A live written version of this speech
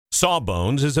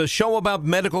Sawbones is a show about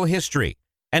medical history,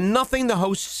 and nothing the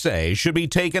hosts say should be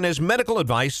taken as medical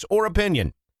advice or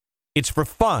opinion. It's for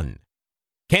fun.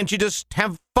 Can't you just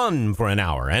have fun for an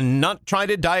hour and not try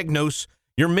to diagnose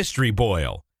your mystery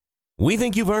boil? We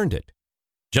think you've earned it.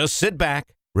 Just sit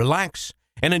back, relax,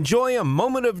 and enjoy a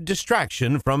moment of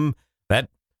distraction from that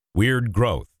weird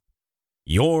growth.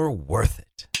 You're worth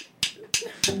it.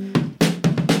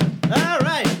 All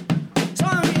right.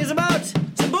 Song is about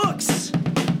some books.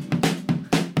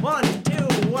 1, 2,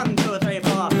 1, 2, 3,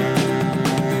 4.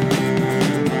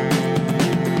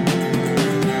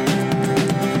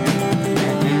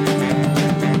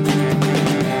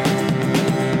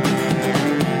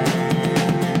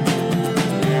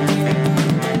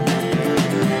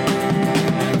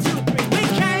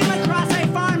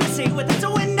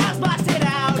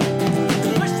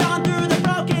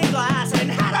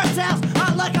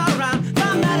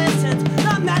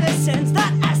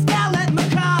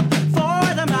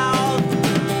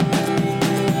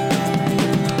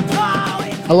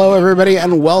 Hello, everybody,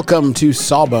 and welcome to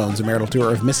Sawbones, a marital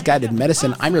tour of misguided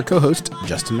medicine. I'm your co-host,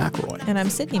 Justin McElroy. And I'm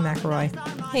Sydney McElroy.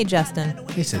 Hey, Justin.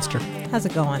 Hey, sister. How's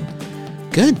it going?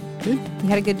 Good. You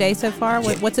had a good day so far?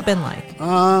 What's it been like?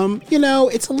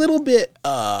 It's a little bit,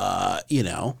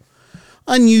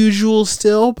 unusual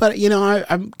still, but,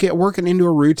 I'm working into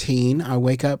a routine. I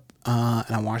wake up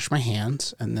and I wash my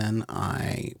hands, and then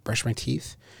I brush my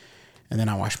teeth. And then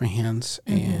I wash my hands,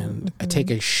 and I take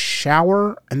a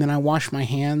shower, and then I wash my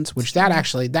hands, which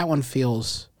that one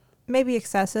feels... Maybe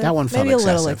excessive. That one felt maybe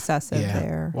excessive. A little excessive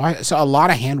there. So a lot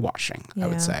of hand washing, I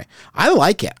would say. I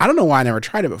like it. I don't know why I never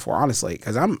tried it before, honestly,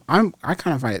 because I kind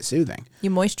of find it soothing. You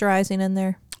moisturizing in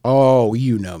there? Oh,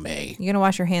 you know me. You're going to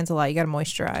wash your hands a lot. You got to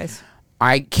moisturize.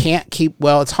 I can't keep,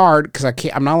 it's hard because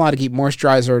I'm not allowed to keep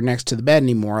moisturizer next to the bed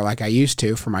anymore like I used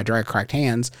to for my dry, cracked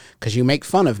hands, because you make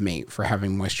fun of me for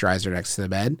having moisturizer next to the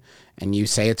bed, and you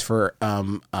say it's for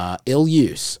ill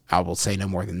use. I will say no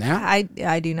more than that.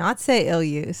 I do not say ill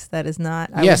use. That is not,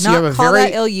 I yes, would not you have call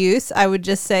that ill use. I would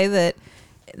just say that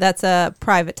that's a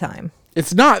private time.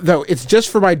 It's not, though. It's just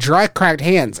for my dry, cracked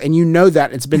hands, and you know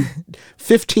that. It's been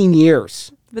 15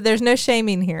 years. But there's no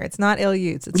shaming here. It's not ill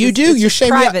use. You're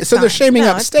shaming up. So they're shaming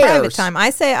upstairs. It's private time. I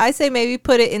say maybe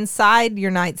put it inside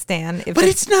your nightstand. But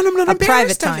it's not. I'm not a embarrassed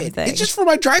private of time it. thing. It's just for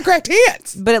my dry, cracked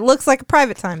hands. But it looks like a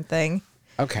private time thing.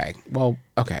 Okay. Well.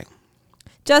 Okay.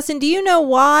 Justin, do you know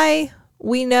why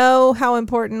we know how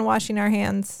important washing our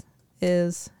hands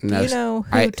is? Do you know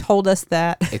who told us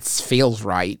that? It feels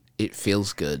right. It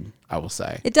feels good, I will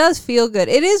say. It does feel good.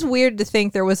 It is weird to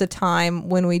think there was a time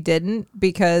when we didn't,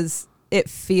 because it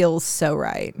feels so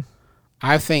right.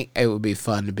 I think it would be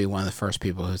fun to be one of the first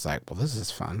people who's like, well, this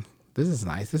is fun. This is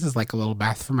nice. This is like a little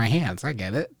bath for my hands. I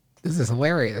get it. This is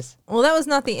hilarious. Well, that was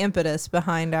not the impetus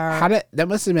behind our... That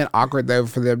must have been awkward, though,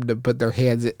 for them to put their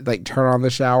hands, like turn on the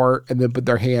shower and then put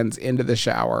their hands into the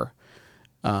shower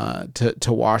to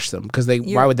wash them. Because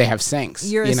why would they have sinks?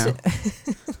 We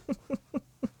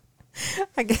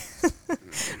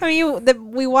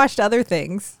washed other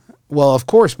things. Well, of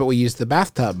course, but we used the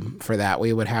bathtub for that.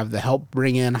 We would have the help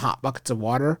bring in hot buckets of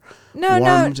water,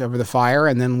 warmed over the fire,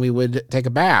 and then we would take a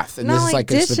bath. And not this is like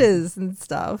dishes and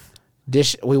stuff.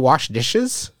 We wash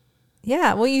dishes?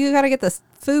 Yeah, well, you got to get the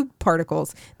food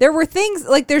particles. There were things,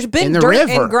 like there's been dirt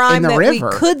river, and grime that river.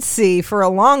 we could see for a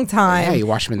long time. Yeah, you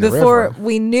wash them in the before river.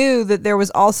 we knew that there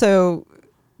was also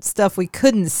stuff we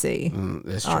couldn't see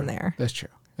that's on true. there. That's true.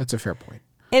 That's a fair point.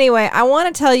 Anyway, I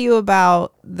want to tell you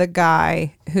about the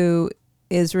guy who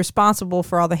is responsible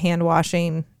for all the hand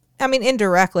washing. I mean,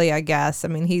 indirectly, I guess. I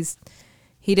mean, he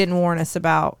didn't warn us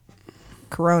about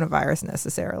coronavirus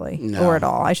necessarily, or at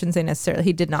all. I shouldn't say necessarily.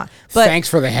 He did not. But thanks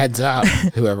for the heads up,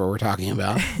 whoever we're talking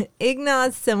about.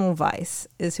 Ignaz Semmelweis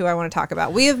is who I want to talk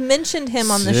about. We have mentioned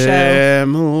him on the show.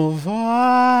 Semmelweis.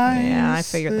 Yeah, I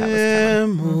figured that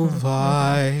was coming.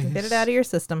 Semmelweis. Get it out of your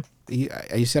system. You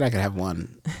said I could have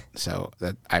one, so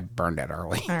that I burned it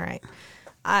early. All right.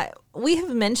 We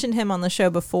have mentioned him on the show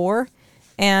before,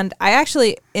 and I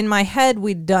actually, in my head,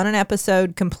 we'd done an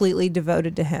episode completely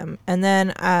devoted to him. And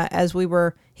then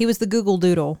he was the Google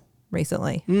Doodle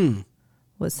recently,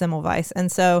 was Semmelweis. And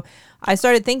so I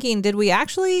started thinking, did we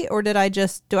actually, or do I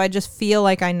just feel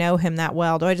like I know him that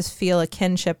well? Do I just feel a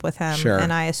kinship with him? Sure.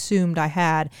 And I assumed I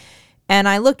had. And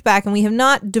I looked back, and we have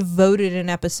not devoted an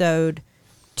episode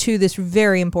to this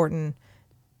very important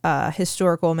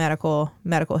historical, medical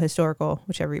historical,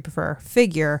 whichever you prefer,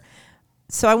 figure.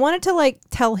 So I wanted to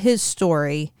tell his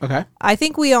story. Okay. I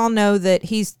think we all know that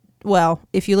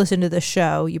if you listen to the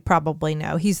show, you probably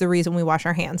know he's the reason we wash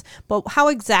our hands. But how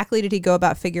exactly did he go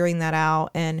about figuring that out,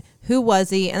 and who was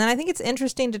he? And then I think it's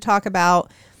interesting to talk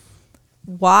about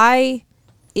why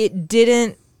it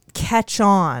didn't catch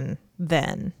on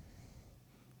then.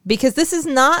 Because this is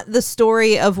not the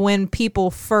story of when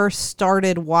people first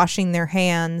started washing their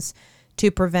hands to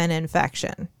prevent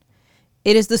infection.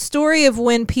 It is the story of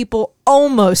when people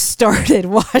almost started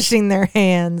washing their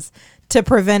hands to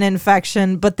prevent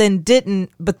infection, but then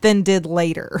didn't, but then did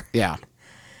later. Yeah.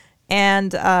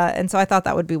 And so I thought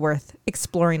that would be worth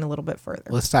exploring a little bit further.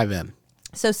 Let's dive in.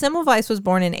 So Semmelweis was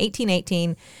born in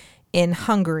 1818 in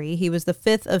Hungary. He was the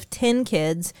fifth of 10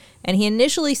 kids, and he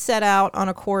initially set out on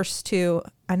a course to,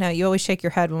 I know you always shake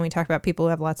your head when we talk about people who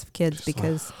have lots of kids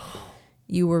because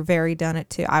you were very done it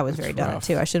too. I was very done it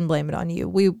too. I shouldn't blame it on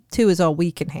you. Two is all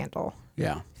we can handle.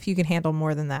 Yeah. If you can handle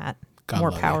more than that, God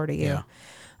more love power you. to you.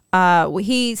 Yeah.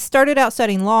 He started out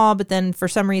studying law, but then for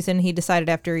some reason he decided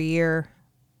after a year,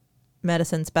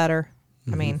 medicine's better.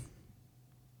 I mean,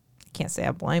 I can't say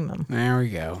I blame him. There we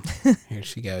go. Here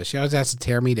she goes. She always has to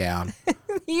tear me down.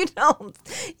 You don't.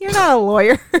 You're not a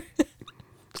lawyer.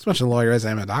 As much a lawyer as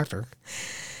I am a doctor.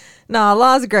 No,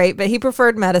 law's great, but he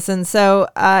preferred medicine. So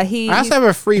I also have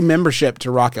a free membership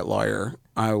to Rocket Lawyer.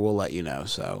 I will let you know.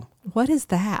 So what is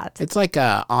that? it's like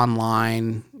a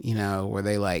online, where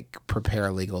they like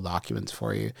prepare legal documents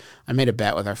for you. I made a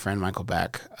bet with our friend Michael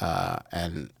Beck,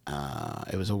 and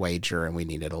it was a wager, and we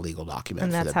needed a legal document.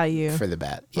 And for that's the, how you for the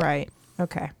bet. Yeah. Right.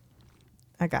 Okay.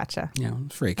 I gotcha. Yeah,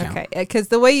 free account. Okay, because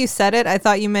the way you said it, I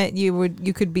thought you meant you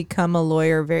could become a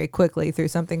lawyer very quickly through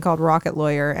something called Rocket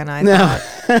Lawyer, and I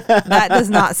thought that does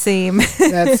not seem.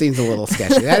 That seems a little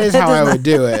sketchy. That is how I would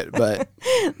do it, but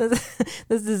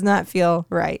This does not feel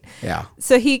right. yeah.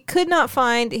 So he could not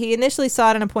find. He initially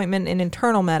sought an appointment in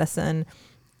internal medicine.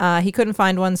 He couldn't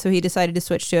find one, so he decided to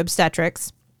switch to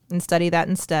obstetrics and study that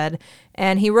instead.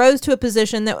 And he rose to a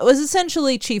position that was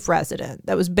essentially chief resident.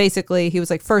 That was basically, he was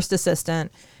like first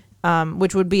assistant,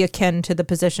 which would be akin to the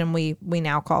position we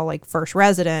now call like first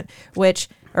resident,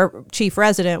 or chief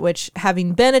resident, which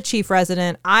having been a chief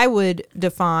resident, I would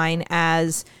define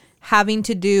as having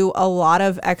to do a lot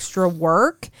of extra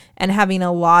work and having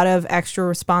a lot of extra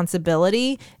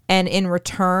responsibility, and in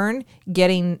return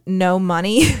getting no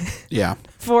money Yeah.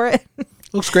 for it.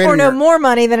 Looks great. Or no more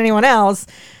money than anyone else.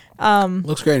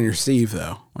 Looks great on your CV,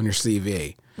 though. On your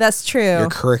CV. That's true. Your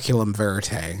curriculum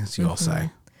vitae, as you all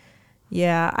say.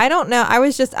 Yeah, I don't know.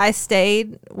 I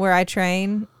stayed where I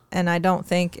train, and I don't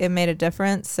think it made a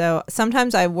difference. So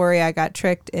sometimes I worry I got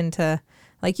tricked into,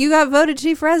 like, you got voted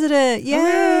chief resident.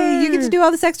 Yay! You get to do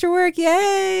all this extra work.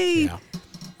 Yay! Yeah.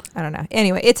 I don't know.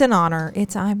 Anyway, it's an honor.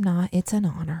 It's an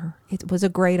honor. It was a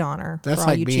great honor That's for all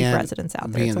like you being- chief residents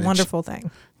out there. being It's a the wonderful thing.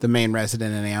 The main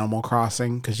resident in Animal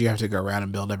Crossing, because you have to go around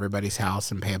and build everybody's house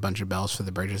and pay a bunch of bells for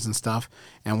the bridges and stuff.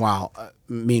 And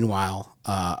meanwhile,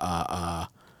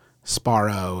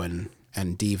 Sparrow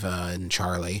and Diva and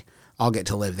Charlie all get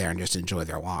to live there and just enjoy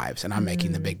their lives. And I'm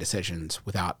making the big decisions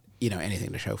without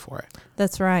anything to show for it.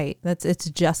 That's right. It's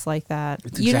just like that.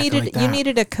 It's You exactly needed like you that.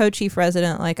 needed a co-chief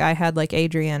resident like I had, like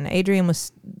Adrian. Adrian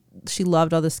she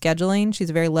loved all the scheduling.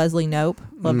 She's a very Leslie Knope,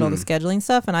 loved all the scheduling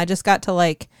stuff, and I just got to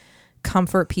like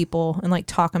comfort people and like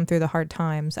talk them through the hard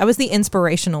times. I was the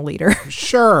inspirational leader,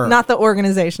 Sure. not the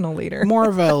organizational leader. More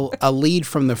of a lead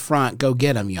from the front, go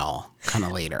get them, y'all, kind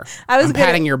of leader. I was I'm good at-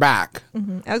 patting your back.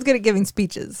 I was good at giving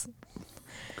speeches.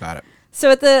 Got it.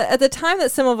 So at the time that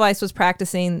Semmelweis was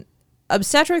practicing,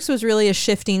 obstetrics was really a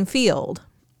shifting field.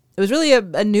 It was really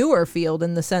a newer field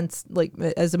in the sense, like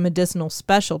as a medicinal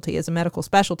specialty, as a medical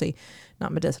specialty,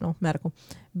 not medicinal, medical,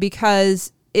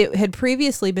 because it had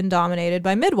previously been dominated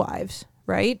by midwives,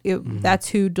 right? That's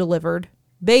who delivered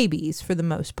babies for the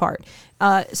most part.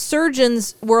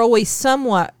 Surgeons were always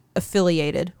somewhat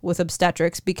affiliated with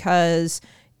obstetrics because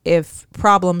if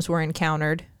problems were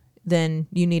encountered, then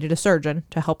you needed a surgeon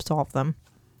to help solve them.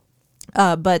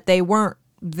 But they weren't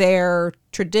there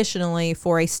traditionally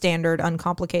for a standard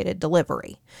uncomplicated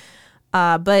delivery.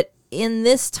 But in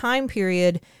this time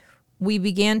period, we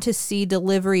began to see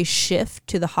delivery shift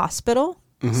to the hospital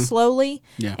slowly,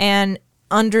 Yeah. and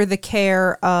under the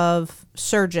care of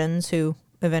surgeons who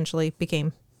eventually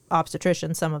became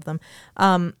obstetricians, some of them.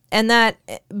 And that,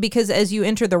 because as you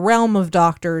enter the realm of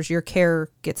doctors, your care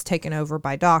gets taken over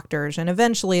by doctors. And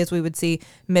eventually, as we would see,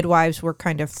 midwives were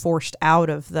kind of forced out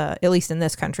of at least in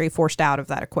this country, forced out of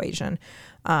that equation.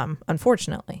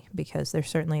 Unfortunately, because there's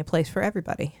certainly a place for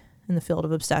everybody in the field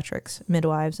of obstetrics,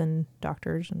 midwives and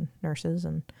doctors and nurses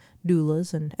and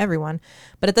doulas and everyone.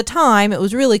 But at the time, it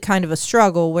was really kind of a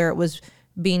struggle where it was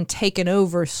being taken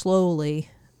over slowly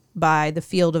by the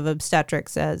field of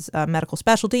obstetrics as a medical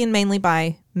specialty, and mainly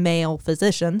by male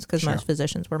physicians, because most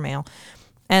physicians were male,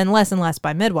 and less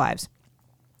by midwives.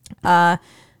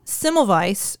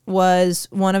 Semmelweis was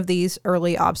one of these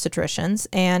early obstetricians,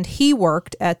 and he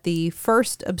worked at the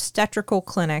first obstetrical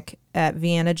clinic at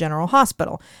Vienna General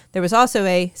Hospital. There was also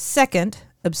a second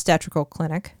obstetrical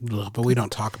clinic, Ugh, but we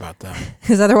don't talk about that.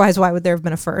 because otherwise why would there have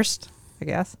been a first, I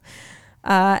guess.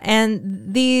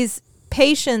 And these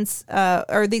patients,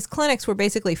 or these clinics were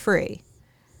basically free.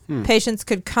 Patients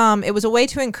could come. It was a way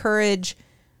to encourage,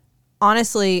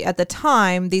 honestly, at the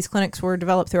time, these clinics were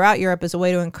developed throughout Europe as a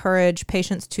way to encourage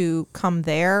patients to come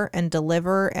there and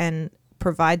deliver and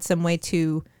provide some way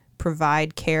to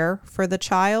provide care for the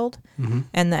child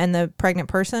and the pregnant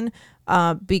person,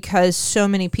 because so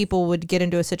many people would get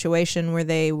into a situation where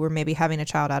they were maybe having a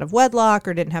child out of wedlock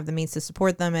or didn't have the means to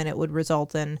support them, and it would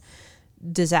result in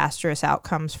disastrous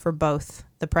outcomes for both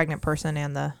the pregnant person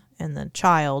and the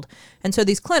child. And so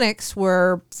these clinics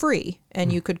were free,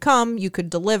 and you could come, you could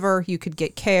deliver, you could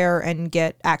get care and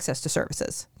get access to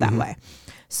services that way.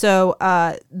 So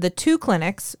the two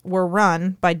clinics were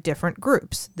run by different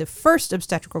groups. The first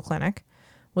obstetrical clinic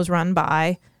was run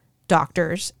by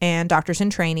doctors and doctors in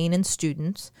training and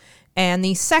students. And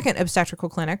the second obstetrical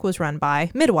clinic was run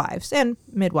by midwives in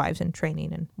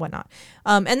training and whatnot.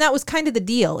 And that was kind of the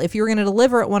deal. If you were going to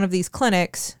deliver at one of these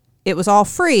clinics, it was all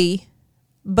free,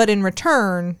 but in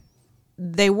return,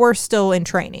 they were still in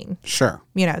training. Sure.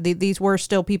 You know, these were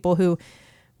still people who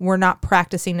were not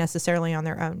practicing necessarily on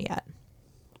their own yet.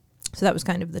 So that was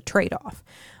kind of the trade-off.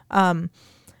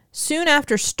 Soon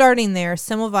after starting there,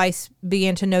 Semmelweis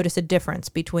began to notice a difference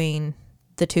between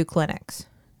the two clinics.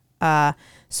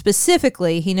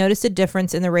 Specifically, he noticed a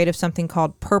difference in the rate of something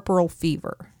called puerperal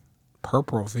fever.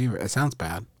 Puerperal fever. It sounds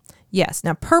bad. Yes.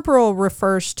 Now, puerperal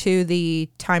refers to the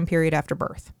time period after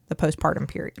birth, the postpartum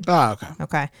period. Oh, okay.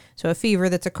 Okay. So a fever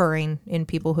that's occurring in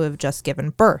people who have just given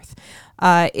birth.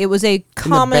 It was a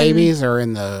common... In the babies or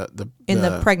in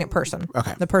the pregnant person.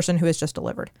 Okay. The person who has just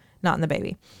delivered, not in the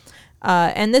baby.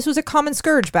 And this was a common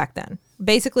scourge back then.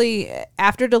 Basically,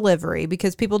 after delivery,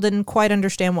 because people didn't quite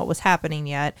understand what was happening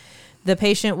yet, the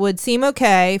patient would seem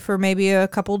okay for maybe a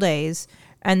couple days,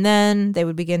 and then they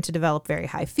would begin to develop very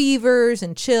high fevers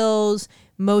and chills.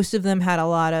 Most of them had a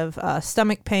lot of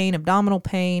stomach pain, abdominal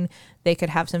pain. They could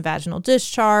have some vaginal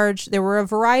discharge. There were a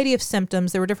variety of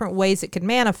symptoms. There were different ways it could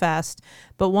manifest,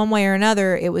 but one way or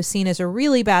another, it was seen as a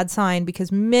really bad sign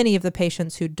because many of the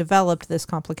patients who developed this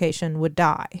complication would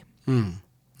die.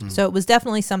 So it was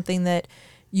definitely something that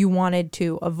you wanted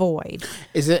to avoid.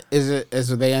 Is it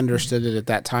as they understood it at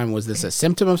that time? Was this a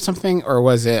symptom of something, or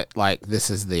was it like this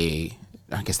is the?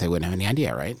 I guess they wouldn't have any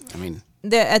idea, right? I mean,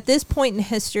 At this point in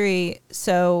history,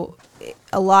 so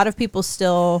a lot of people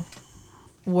still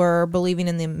were believing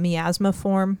in the miasma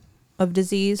form of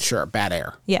disease. sure, bad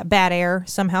air. Yeah, bad air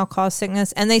somehow caused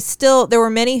sickness. And there were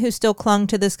many who still clung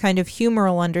to this kind of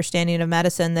humoral understanding of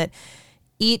medicine that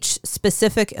each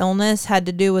specific illness had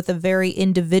to do with a very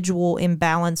individual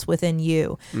imbalance within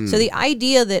you. So the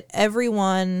idea that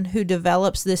everyone who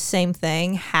develops this same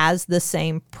thing has the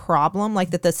same problem, like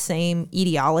that the same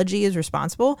etiology is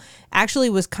responsible,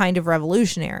 actually was kind of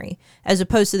revolutionary, as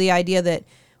opposed to the idea that,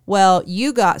 well,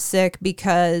 you got sick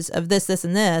because of this, this,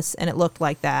 and this, and it looked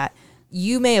like that.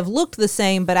 You may have looked the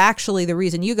same, but actually the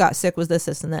reason you got sick was this,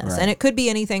 this, and this. Right. And it could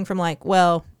be anything from like,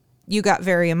 well, you got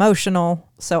very emotional,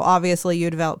 so obviously you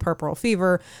developed puerperal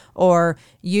fever, or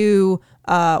you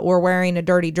were wearing a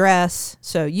dirty dress,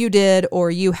 so you did,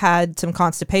 or you had some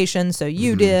constipation, so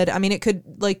you did. I mean,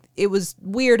 it was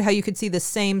weird how you could see the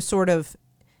same sort of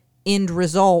end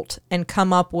result and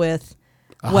come up with,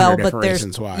 100 but different there's,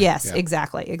 reasons why. yes, Yeah.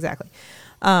 exactly.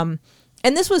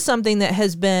 And this was something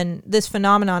that this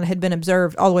phenomenon had been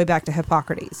observed all the way back to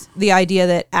Hippocrates. The idea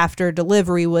that after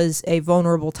delivery was a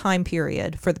vulnerable time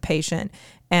period for the patient,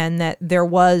 and that there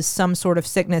was some sort of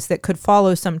sickness that could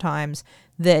follow sometimes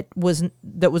that was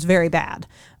very bad.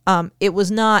 It was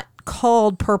not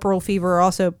called puerperal fever, or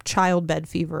also childbed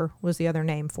fever was the other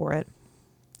name for it,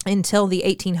 until the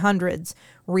 1800s,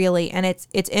 really. And it's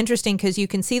interesting because you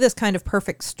can see this kind of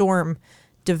perfect storm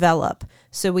develop.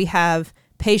 So we have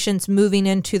patients moving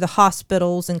into the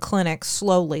hospitals and clinics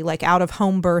slowly, like out of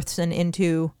home births and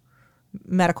into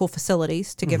medical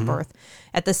facilities to give birth.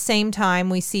 At the same time,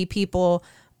 we see people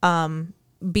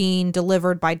being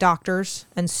delivered by doctors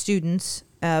and students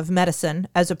of medicine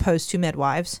as opposed to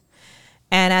midwives.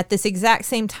 And at this exact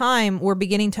same time, we're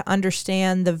beginning to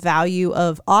understand the value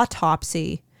of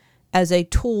autopsy as a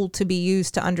tool to be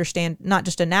used to understand not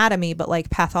just anatomy, but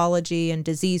like pathology and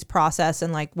disease process,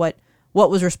 and like what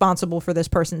was responsible for this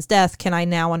person's death. Can I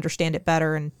now understand it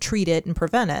better and treat it and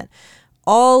prevent it?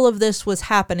 All of this was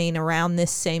happening around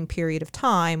this same period of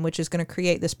time, which is going to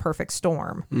create this perfect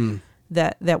storm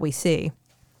that we see.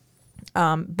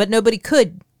 But nobody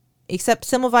could, except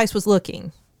Semmelweis was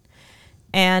looking.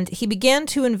 And he began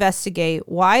to investigate,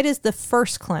 why does the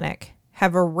first clinic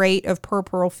have a rate of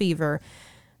puerperal fever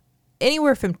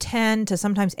anywhere from 10 to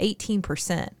sometimes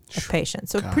 18% of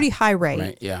patients. So a pretty high rate.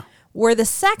 Right, yeah. Where the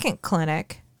second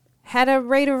clinic had a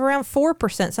rate of around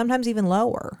 4%, sometimes even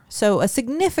lower. So a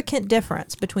significant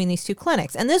difference between these two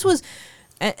clinics. And this was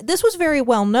very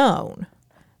well known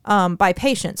by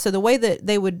patients. So the way that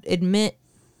they would admit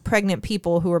pregnant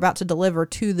people who were about to deliver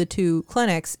to the two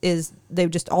clinics is they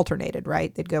just alternated,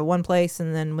 right? They'd go one place,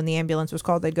 and then when the ambulance was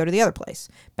called, they'd go to the other place,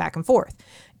 back and forth.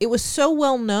 It was so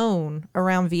well known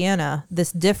around Vienna,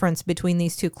 this difference between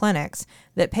these two clinics,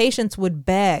 that patients would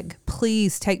beg,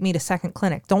 please take me to second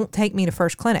clinic. Don't take me to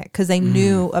first clinic, because they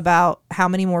knew about how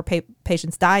many more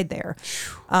patients died there.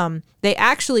 They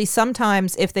actually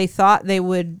sometimes, if they thought they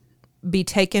would be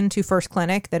taken to first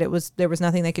clinic, that there was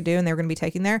nothing they could do and they were going to be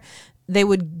taken there, they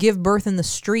would give birth in the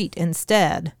street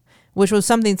instead, which was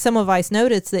something Semmelweis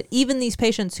noticed, that even these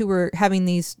patients who were having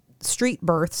these street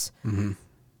births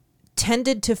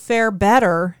tended to fare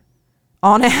better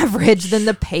on average than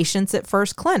the patients at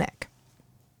first clinic.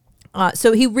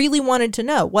 So he really wanted to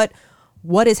know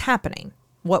what is happening.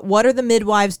 What are the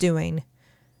midwives doing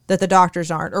that the doctors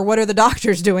aren't, or what are the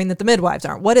doctors doing that the midwives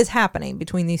aren't? What is happening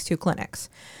between these two clinics?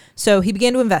 So he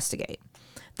began to investigate.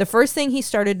 The first thing he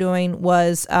started doing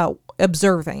was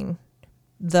observing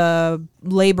the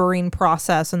laboring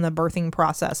process and the birthing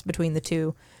process between the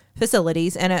two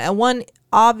facilities. And one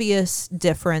obvious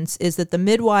difference is that the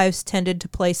midwives tended to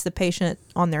place the patient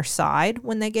on their side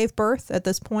when they gave birth at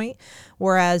this point,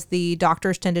 whereas the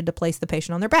doctors tended to place the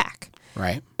patient on their back.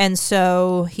 Right. And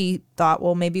so he thought,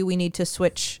 well, maybe we need to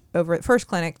switch over at first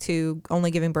clinic to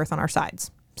only giving birth on our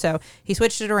sides. So he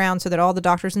switched it around so that all the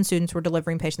doctors and students were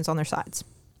delivering patients on their sides.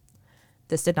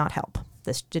 This did not help.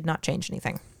 This did not change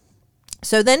anything.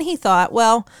 So then he thought,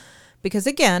 well, because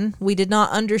again, we did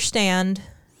not understand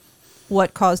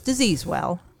what caused disease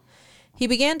well, he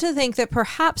began to think that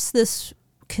perhaps this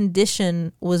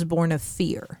condition was born of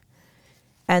fear,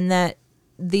 and that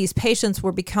these patients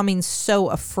were becoming so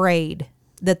afraid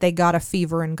that they got a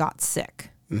fever and got sick.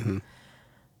 Mm-hmm.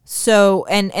 So,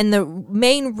 and the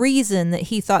main reason that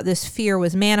he thought this fear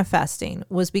was manifesting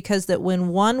was because that when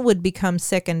one would become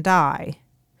sick and die,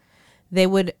 they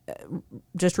would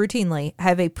just routinely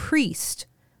have a priest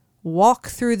walk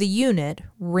through the unit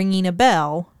ringing a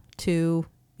bell to,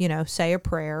 say a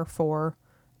prayer for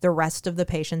the rest of the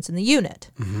patients in the unit.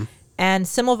 Mm-hmm. And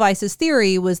Semmelweis's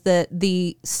theory was that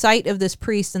the sight of this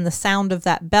priest and the sound of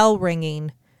that bell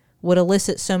ringing would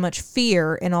elicit so much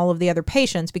fear in all of the other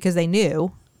patients, because they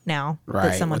knew now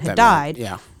that someone had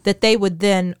died, that they would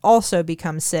then also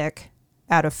become sick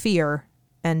out of fear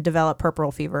and develop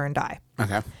puerperal fever and die.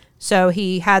 Okay. So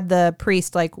he had the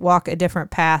priest walk a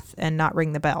different path and not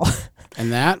ring the bell.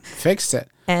 And that fixed it.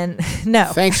 And no.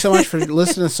 Thanks so much for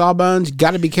listening to Sawbones. You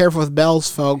got to be careful with bells,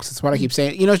 folks. That's what I keep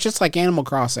saying. It's just like Animal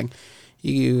Crossing.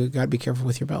 You got to be careful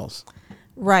with your bells.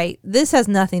 Right. This has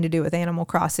nothing to do with Animal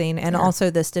Crossing, and also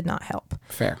this did not help.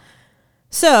 Fair.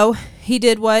 So he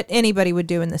did what anybody would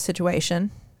do in this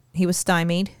situation. He was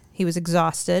stymied. He was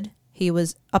exhausted. He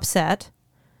was upset.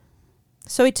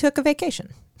 So he took a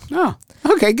vacation. Oh,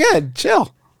 okay, good.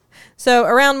 Chill. So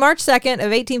around March 2nd of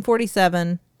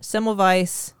 1847,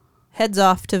 Semmelweis heads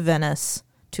off to Venice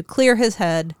to clear his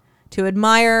head, to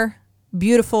admire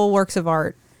beautiful works of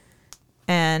art,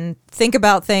 and think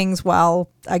about things while,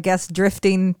 I guess,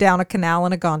 drifting down a canal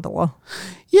in a gondola.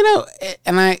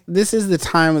 This is the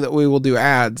time that we will do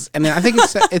ads. And I think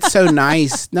it's so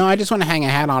nice. No, I just want to hang a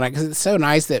hat on it because it's so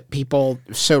nice that people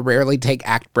so rarely take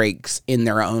act breaks in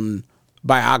their own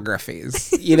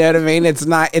biographies. You know what I mean? It's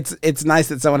nice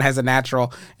that someone has a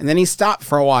natural, and then he stopped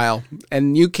for a while,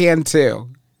 and you can too.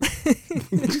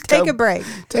 Take a break.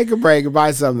 Take a break and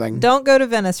buy something. Don't go to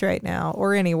Venice right now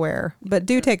or anywhere, but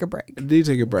do take a break. Do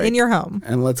take a break. In your home.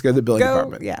 And let's go to the billing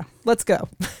department. Yeah, let's go.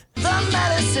 The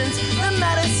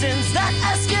medicines that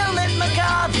escalate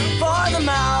macabre for the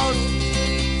mouth.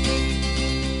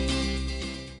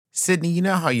 Sydney, you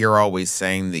know how you're always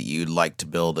saying that you'd like to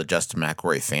build a Justin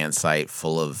McElroy fan site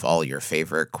full of all your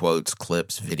favorite quotes,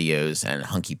 clips, videos, and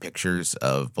hunky pictures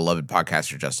of beloved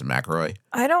podcaster Justin McElroy?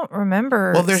 I don't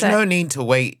remember. Well, there's no need to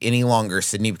wait any longer,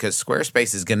 Sydney, because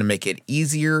Squarespace is going to make it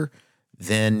easier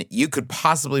than you could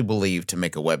possibly believe to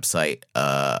make a website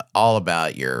all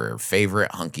about your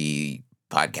favorite hunky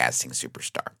podcasting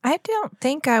superstar. I don't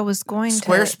think I was going to.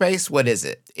 Squarespace, what is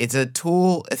it? It's a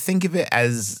tool. Think of it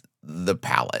as the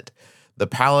palette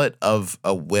of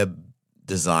a web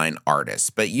design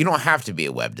artist. But you don't have to be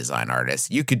a web design artist.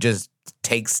 You could just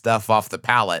take stuff off the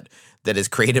palette that is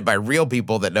created by real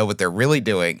people that know what they're really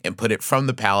doing and put it from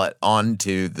the palette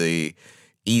onto the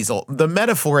easel. The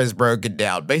metaphor is broken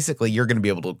down. Basically, you're going to be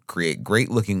able to create great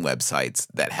looking websites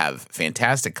that have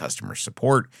fantastic customer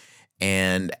support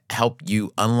and help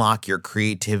you unlock your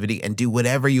creativity and do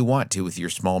whatever you want to with your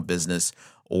small business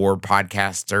or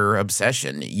podcaster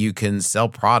obsession. You can sell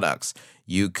products.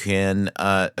 You can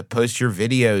post your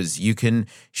videos. You can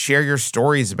share your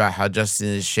stories about how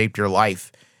Justin has shaped your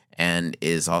life and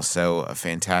is also a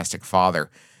fantastic father.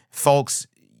 Folks,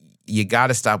 you got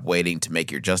to stop waiting to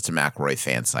make your Justin McElroy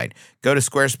fan site. Go to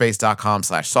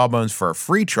squarespace.com/sawbones for a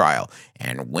free trial.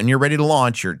 And when you're ready to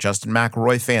launch your Justin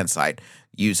McElroy fan site,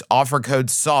 use offer code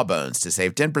SAWBONES to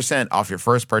save 10% off your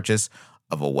first purchase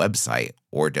of a website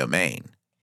or domain.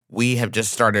 We have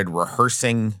just started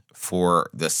rehearsing for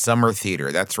the summer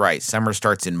theater. That's right. Summer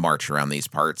starts in March around these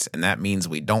parts, and that means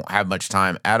we don't have much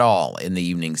time at all in the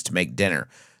evenings to make dinner.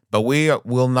 But we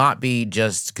will not be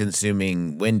just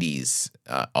consuming Wendy's,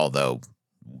 although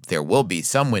there will be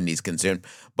some Wendy's consumed,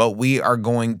 but we are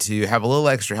going to have a little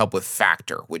extra help with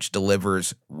Factor, which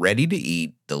delivers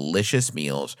ready-to-eat, delicious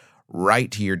meals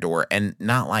right to your door, and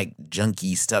not like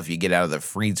junky stuff you get out of the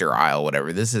freezer aisle,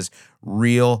 whatever. This is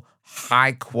real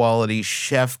high-quality,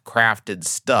 chef-crafted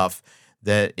stuff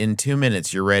that in 2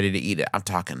 minutes you're ready to eat it. I'm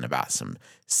talking about some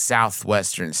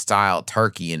Southwestern-style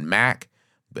turkey and mac.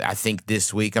 I think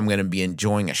this week I'm going to be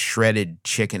enjoying a shredded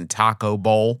chicken taco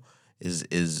bowl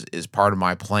is part of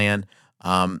my plan.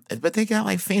 But they got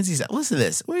like fancy stuff. Listen to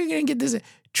this. Where are you going to get this?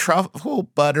 Truffle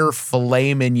butter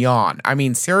filet mignon. I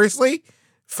mean, seriously?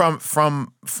 From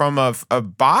a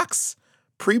box?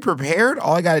 Pre-prepared?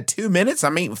 All I got is 2 minutes?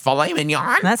 I'm eating filet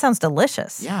mignon? That sounds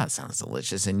delicious. Yeah, it sounds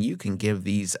delicious. And you can give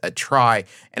these a try.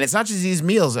 And it's not just these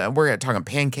meals. We're talking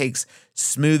pancakes,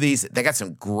 smoothies. They got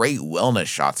some great wellness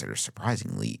shots that are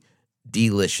surprisingly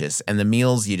delicious. And the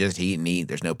meals you just eat and eat.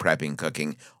 There's no prepping,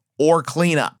 cooking, or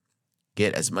cleanup.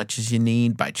 Get as much as you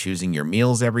need by choosing your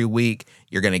meals every week.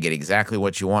 You're going to get exactly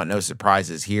what you want. No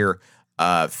surprises here.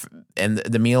 And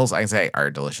the meals, I can say, are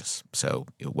delicious. So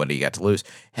what do you got to lose?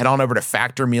 Head on over to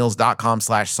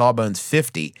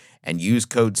factormeals.com/sawbones50 and use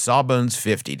code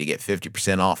sawbones50 to get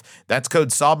 50% off. That's code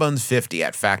sawbones50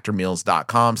 at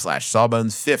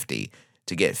factormeals.com/sawbones50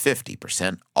 to get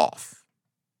 50% off.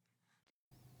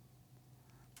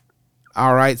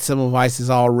 All right, Semmelweis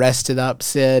is all rested up,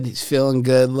 Sid. He's feeling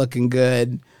good, looking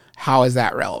good. How is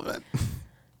that relevant?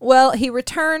 Well, he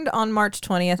returned on March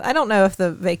 20th. I don't know if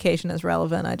the vacation is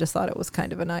relevant. I just thought it was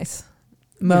kind of a nice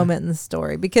moment in the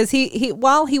story because he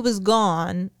while he was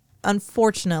gone,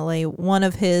 unfortunately, one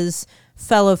of his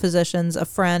fellow physicians, a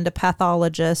friend, a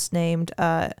pathologist named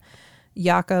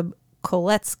Jakub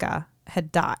Kolecka,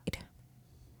 had died.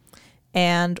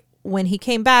 And when he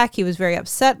came back, he was very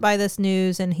upset by this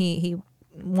news, and he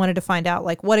wanted to find out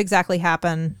like what exactly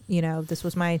happened. You know, this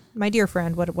was my dear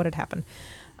friend. What had happened?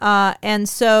 And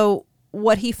so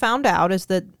what he found out is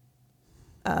that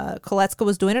Kolecka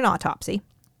was doing an autopsy,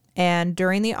 and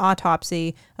during the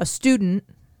autopsy, a student,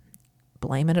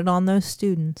 blaming it on those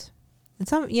students. And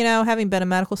some, you know, having been a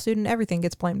medical student, everything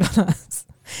gets blamed on us.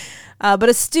 But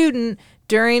a student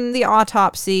during the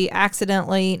autopsy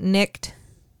accidentally nicked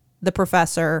the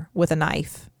professor with a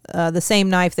knife, the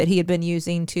same knife that he had been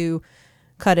using to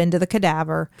cut into the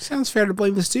cadaver. Sounds fair to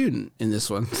blame the student in this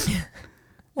one.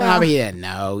 Well, I mean, he didn't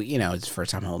know. You know, it's his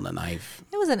first time holding a knife.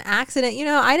 It was an accident. You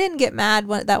know, I didn't get mad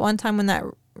that one time when that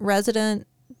resident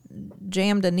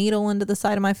jammed a needle into the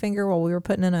side of my finger while we were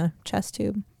putting in a chest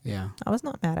tube. Yeah. I was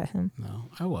not mad at him. No,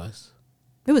 I was.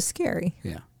 It was scary.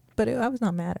 Yeah. But I was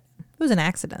not mad at him. It was an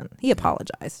accident. He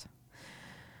apologized.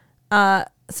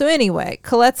 So anyway,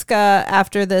 Kolecka,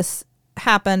 after this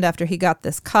happened, after he got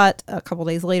this cut, a couple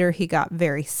days later, he got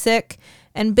very sick.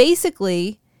 And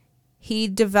basically, he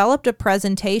developed a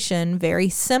presentation very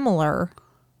similar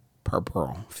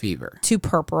Puerperal fever. to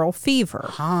puerperal fever.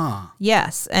 Huh.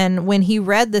 Yes. And when he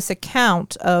read this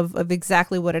account of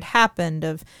exactly what had happened,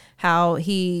 of how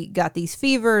he got these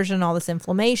fevers and all this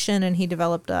inflammation, and he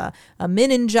developed a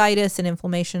meningitis, an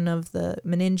inflammation of the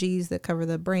meninges that cover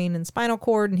the brain and spinal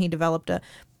cord, and he developed a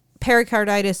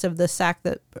pericarditis of the sac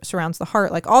that surrounds the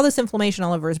heart, like all this inflammation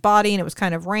all over his body, and it was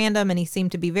kind of random, and he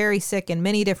seemed to be very sick in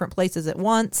many different places at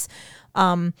once.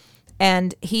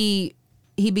 And he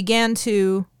began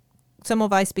to,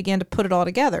 Semmelweis began to put it all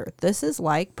together. This is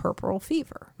like puerperal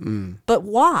fever. But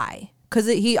why? Because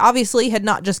he obviously had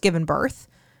not just given birth.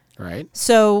 Right.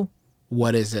 So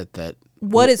what is it that...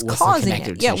 what is what's the causing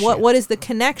connective it? Yeah, tissue? what is the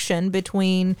connection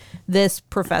between this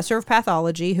professor of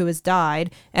pathology who has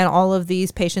died and all of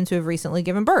these patients who have recently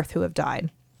given birth who have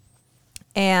died?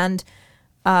 And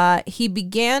he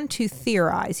began to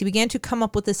theorize. He began to come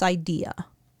up with this idea.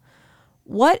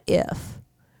 What if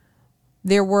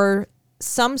there were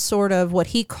some sort of what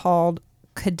he called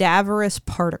cadaverous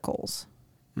particles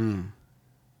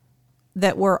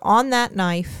that were on that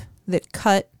knife that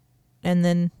cut and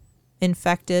then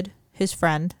infected his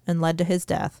friend and led to his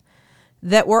death,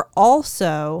 that were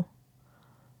also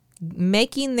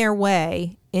making their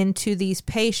way into these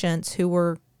patients who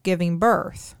were giving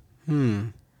birth?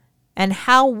 And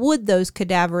how would those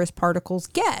cadaverous particles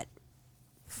get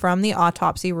from the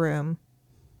autopsy room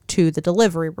to the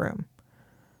delivery room?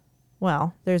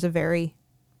 Well, there's a very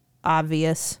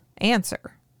obvious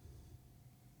answer.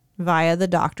 Via the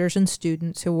doctors and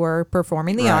students who were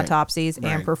performing the autopsies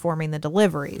and performing the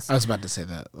deliveries. I was about to say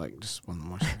that, like, just one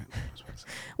more second.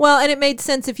 Well, and it made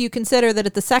sense if you consider that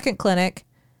at the second clinic,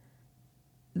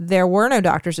 there were no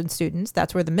doctors and students.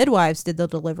 That's where the midwives did the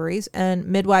deliveries, and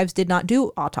midwives did not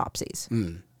do autopsies.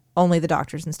 Only the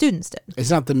doctors and students did.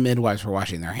 It's not the midwives were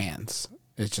washing their hands.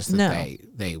 It's just that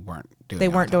they weren't doing They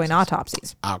weren't doing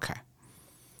autopsies. Okay.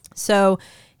 So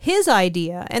his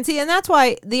idea, and that's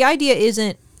why the idea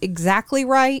isn't exactly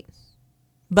right,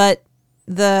 but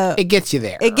it gets you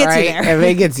there. It gets you there. I mean,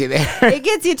 it gets you there. It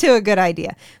gets you to a good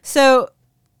idea. So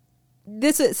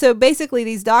basically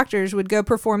these doctors would go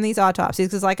perform these autopsies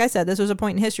because, like I said, this was a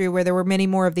point in history where there were many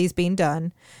more of these being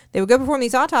done. They would go perform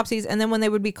these autopsies, and then when they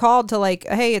would be called to, like,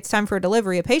 hey, it's time for a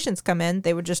delivery, a patient's come in,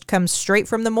 they would just come straight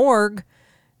from the morgue,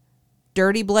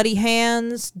 dirty, bloody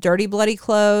hands, dirty, bloody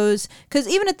clothes. Because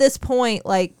even at this point,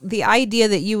 like, the idea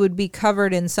that you would be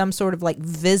covered in some sort of, like,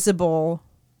 visible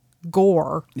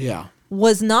gore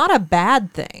was not a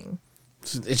bad thing.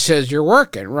 It shows you're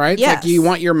working, right? Yes. It's like you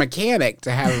want your mechanic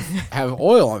to have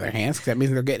oil on their hands because that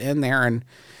means they're getting in there and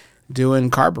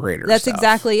doing carburetor That's stuff.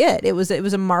 exactly it. It was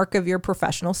a mark of your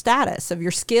professional status, of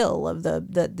your skill, of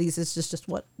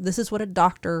this is what a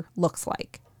doctor looks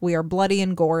like. We are bloody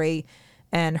and gory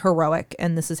and heroic,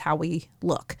 and this is how we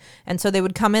look. And so they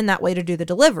would come in that way to do the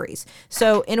deliveries.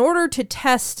 So in order to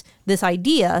test this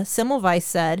idea, Semmelweis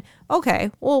said, okay,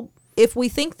 well, if we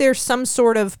think there's some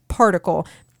sort of particle,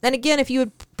 and again, if you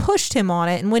had pushed him on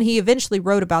it, and when he eventually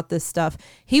wrote about this stuff,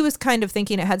 he was kind of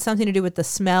thinking it had something to do with the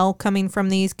smell coming from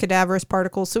these cadaverous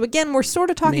particles. So again, we're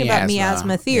sort of talking about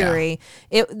miasma theory.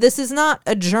 This is not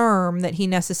a germ that he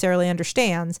necessarily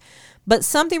understands, but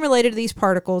something related to these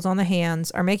particles on the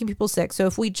hands are making people sick. So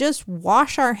if we just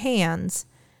wash our hands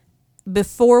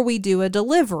before we do a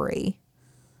delivery,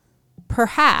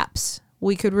 perhaps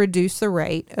we could reduce the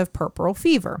rate of puerperal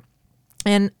fever.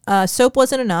 And soap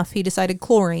wasn't enough. He decided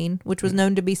chlorine, which was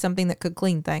known to be something that could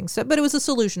clean things. So, but it was a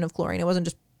solution of chlorine. It wasn't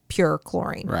just pure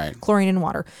chlorine. Right. Chlorine and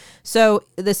water. So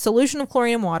the solution of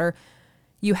chlorine and water,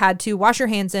 you had to wash your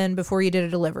hands in before you did a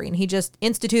delivery. And he just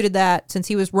instituted that since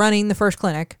he was running the first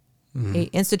clinic. He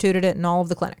instituted it in all of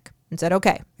the clinic and said,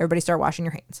 okay, everybody start washing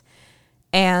your hands.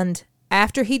 And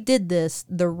after he did this,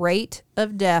 the rate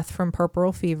of death from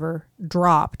puerperal fever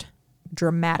dropped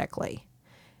dramatically.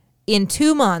 In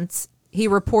 2 months, he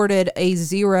reported a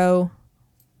 0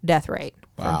 death rate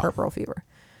from puerperal fever,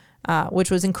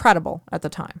 which was incredible at the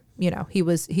time. You know,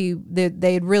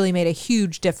 they had really made a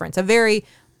huge difference, a very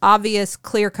obvious,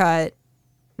 clear-cut,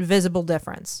 visible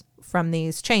difference from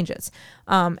these changes.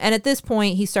 And at this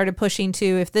point, he started pushing to,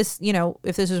 if this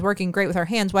is working great with our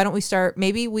hands, why don't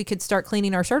maybe we could start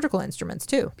cleaning our surgical instruments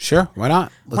too. Sure, why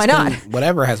not? Why not?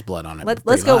 Whatever has blood on it.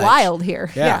 Let's go wild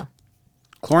here. Yeah.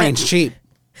 Chlorine's cheap.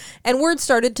 And word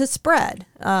started to spread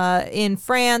in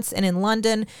France and in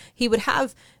London. He would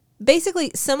have, basically,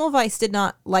 Semmelweis did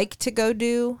not like to go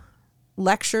do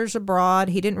lectures abroad.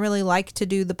 He didn't really like to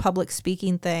do the public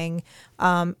speaking thing.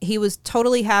 He was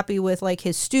totally happy with, like,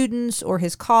 his students or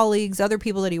his colleagues, other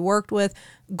people that he worked with,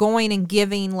 going and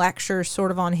giving lectures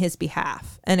sort of on his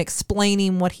behalf and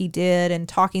explaining what he did and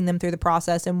talking them through the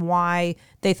process and why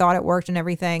they thought it worked and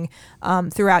everything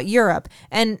throughout Europe.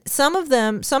 And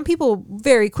some people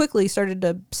very quickly started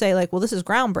to say, like, well, this is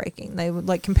groundbreaking. They were,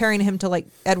 like, comparing him to, like,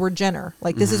 Edward Jenner.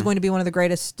 Like, this is going to be one of the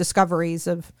greatest discoveries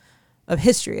of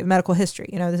history, of medical history.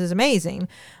 You know, this is amazing.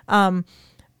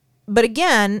 But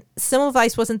again,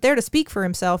 Semmelweis wasn't there to speak for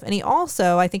himself. And he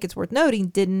also, I think it's worth noting,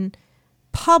 didn't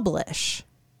publish.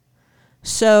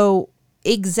 So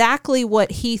exactly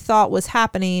what he thought was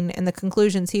happening and the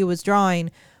conclusions he was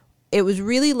drawing, it was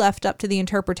really left up to the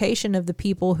interpretation of the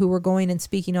people who were going and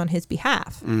speaking on his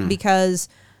behalf, because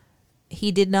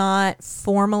he did not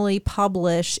formally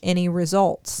publish any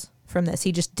results from this.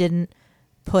 He just didn't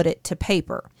put it to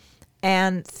paper.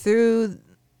 And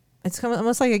it's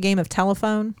almost like a game of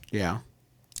telephone. Yeah.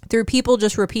 Through people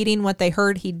just repeating what they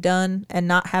heard he'd done and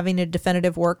not having a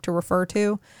definitive work to refer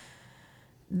to,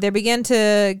 there began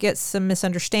to get some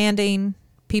misunderstanding.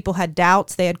 People had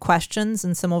doubts, they had questions,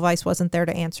 and Semmelweis wasn't there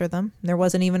to answer them. There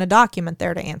wasn't even a document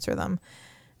there to answer them.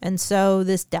 And so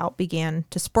this doubt began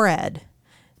to spread.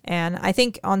 And I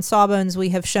think on Sawbones we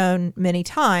have shown many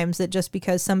times that just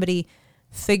because somebody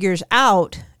figures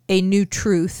out a new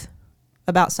truth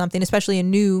about something, especially a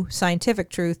new scientific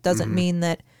truth, doesn't mean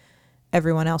that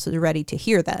everyone else is ready to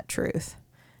hear that truth.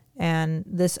 And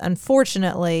this,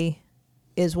 unfortunately,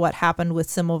 is what happened with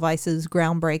Semmelweis's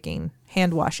groundbreaking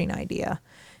hand-washing idea,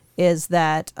 is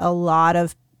that a lot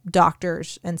of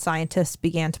doctors and scientists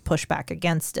began to push back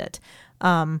against it.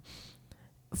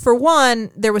 For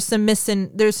one, there's some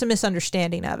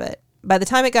misunderstanding of it. By the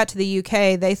time it got to the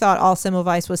UK, they thought all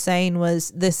Semmelweis was saying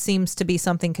was, this seems to be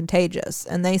something contagious.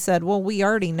 And they said, well, we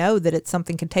already know that it's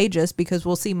something contagious because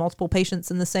we'll see multiple patients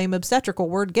in the same obstetrical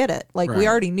ward get it. Like, we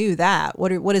already knew that.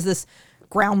 What is this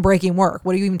groundbreaking work?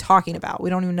 What are you even talking about? We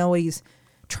don't even know what he's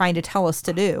trying to tell us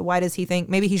to do. Why does he think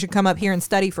maybe he should come up here and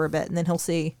study for a bit and then he'll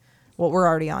see what we're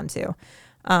already on to?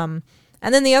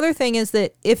 And then the other thing is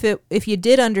that if you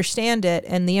did understand it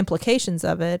and the implications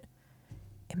of it,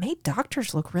 it made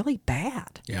doctors look really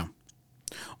bad. Yeah.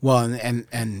 Well,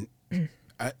 and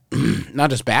not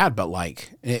just bad, but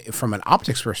like from an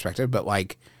optics perspective, but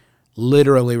like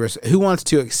literally, who wants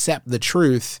to accept the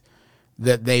truth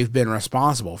that they've been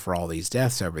responsible for all these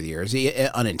deaths over the years,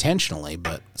 unintentionally,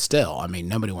 but still, I mean,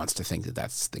 nobody wants to think that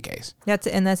that's the case. That's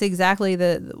exactly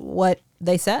what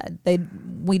they said.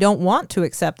 We don't want to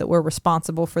accept that we're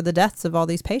responsible for the deaths of all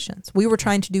these patients. We were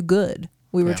trying to do good.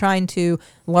 We were trying to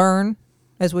learn,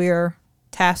 as we are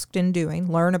tasked in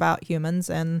doing, learn about humans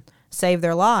and save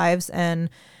their lives. And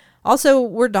also,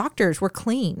 we're doctors. We're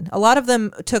clean. A lot of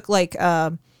them took like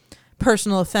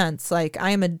personal offense, like I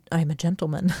am a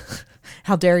gentleman.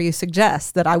 How dare you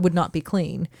suggest that I would not be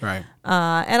clean? Right.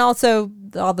 And also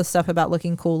all the stuff about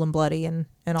looking cool and bloody and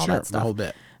all that stuff. The whole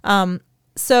bit.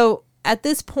 So at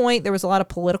this point, there was a lot of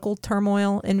political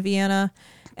turmoil in Vienna.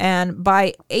 And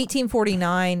by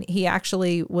 1849, he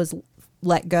actually was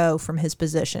let go from his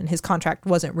position. His contract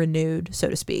wasn't renewed, so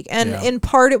to speak. And in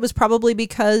part, it was probably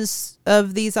because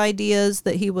of these ideas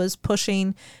that he was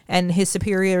pushing and his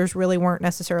superiors really weren't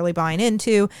necessarily buying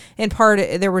into. In part,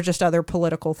 there were just other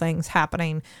political things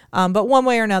happening. But one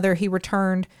way or another, he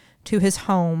returned to his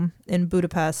home in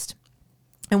Budapest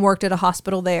and worked at a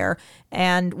hospital there.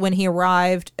 And when he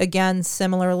arrived, again,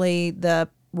 similarly, the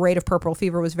rate of puerperal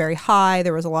fever was very high.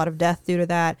 There was a lot of death due to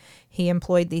that. He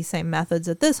employed these same methods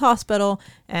at this hospital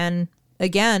and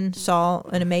again saw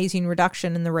an amazing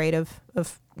reduction in the rate of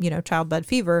childbed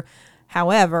fever.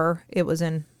 However, it was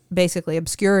in basically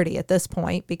obscurity at this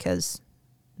point because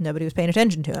nobody was paying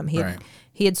attention to him.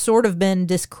 He had sort of been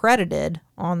discredited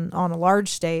on a large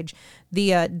stage.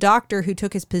 The doctor who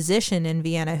took his position in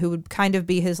Vienna, who would kind of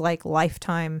be his like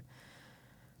lifetime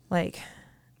like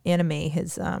enemy,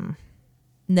 his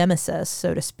nemesis,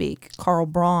 so to speak, Karl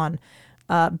Braun,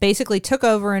 basically took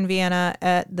over in Vienna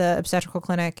at the obstetrical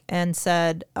clinic and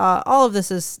said, all of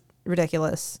this is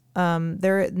ridiculous.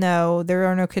 There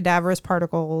are no cadaverous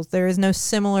particles. There is no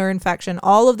similar infection.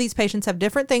 All of these patients have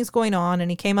different things going on, and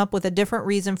he came up with a different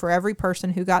reason for every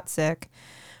person who got sick.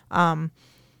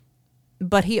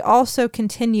 But he also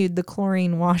continued the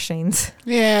chlorine washings.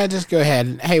 Yeah, just go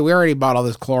ahead. Hey, we already bought all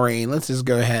this chlorine. Let's just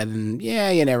go ahead and,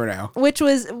 you never know. Which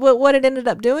was, what it ended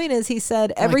up doing is he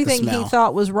said everything he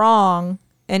thought was wrong,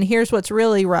 and here's what's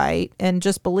really right, and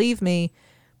just believe me.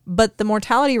 But the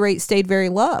mortality rate stayed very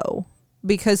low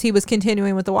because he was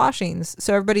continuing with the washings.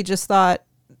 So everybody just thought,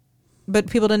 but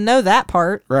people didn't know that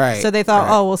part. Right. So they thought,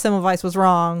 oh, well, Semmelweis was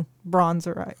wrong. Braun's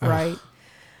right.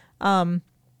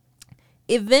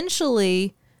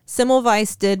 Eventually,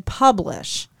 Semmelweis did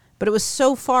publish, but it was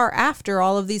so far after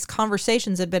all of these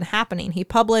conversations had been happening. He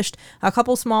published a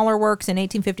couple smaller works in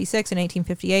 1856 and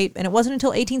 1858, and it wasn't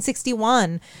until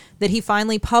 1861 that he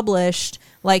finally published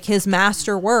like his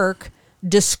master work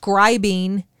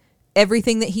describing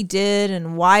everything that he did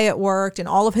and why it worked and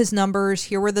all of his numbers.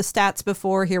 Here were the stats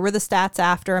before, here were the stats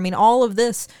after. I mean, all of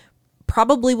this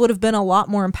probably would have been a lot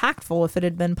more impactful if it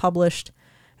had been published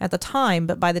at the time,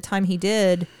 but by the time he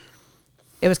did,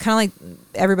 it was kind of like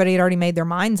everybody had already made their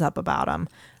minds up about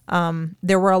him.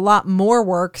 There were a lot more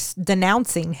works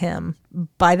denouncing him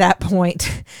by that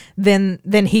point than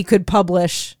he could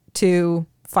publish to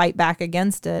fight back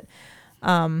against it.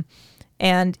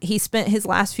 And he spent his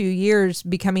last few years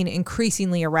becoming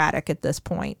increasingly erratic at this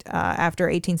point, after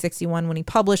 1861 when he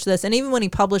published this. And even when he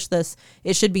published this,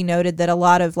 it should be noted that a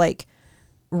lot of like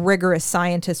rigorous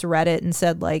scientists read it and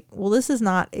said like, well, this is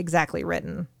not exactly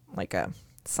written like a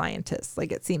scientist.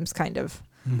 Like it seems kind of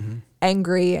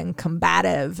angry and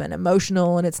combative and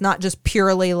emotional, and it's not just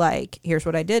purely like, here's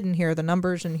what I did and here are the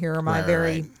numbers and here are my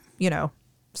very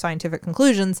scientific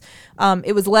conclusions.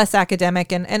 It was less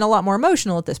academic and a lot more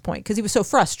emotional at this point because he was so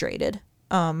frustrated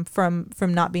from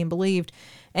not being believed.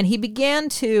 And he began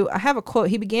to, I have a quote,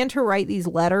 he began to write these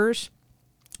letters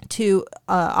to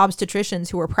obstetricians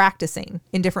who were practicing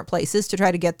in different places to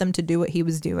try to get them to do what he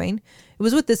was doing. It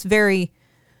was with this very,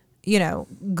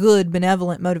 good,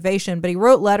 benevolent motivation. But he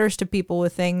wrote letters to people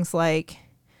with things like,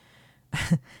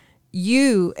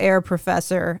 you, Air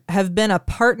Professor, have been a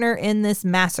partner in this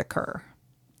massacre.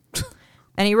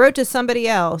 And he wrote to somebody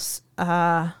else,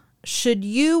 should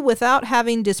you, without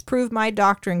having disproved my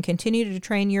doctrine, continue to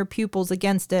train your pupils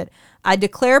against it, I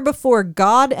declare before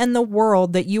God and the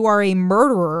world that you are a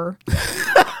murderer,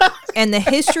 and the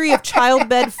history of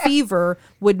childbed fever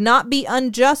would not be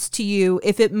unjust to you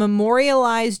if it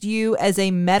memorialized you as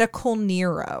a medical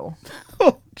Nero.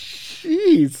 Oh,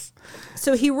 jeez.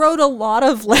 So he wrote a lot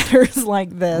of letters like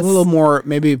this. A little more,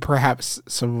 maybe perhaps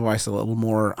some advice, a little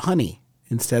more honey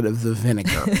instead of the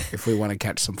vinegar, if we want to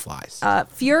catch some flies.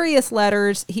 Furious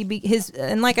letters.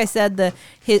 And like I said,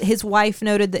 his wife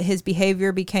noted that his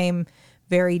behavior became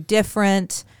very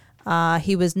different.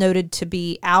 He was noted to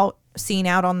be seen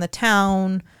out on the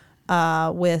town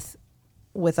with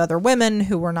other women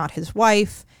who were not his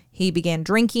wife. He began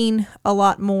drinking a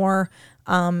lot more,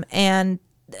 and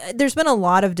there's been a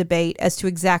lot of debate as to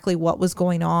exactly what was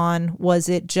going on. Was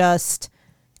it just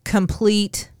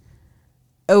complete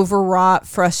overwrought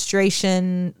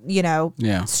frustration,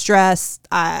 stress?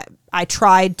 I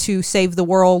tried to save the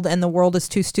world and the world is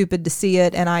too stupid to see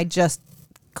it and I just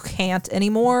can't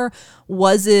anymore.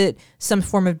 Was it some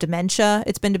form of dementia?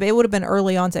 It's been debated. It would have been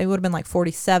early onset. It would have been like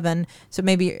 47, so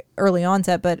maybe early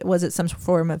onset, but was it some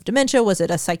form of dementia? Was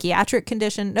it a psychiatric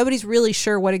condition? Nobody's really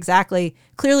sure what exactly.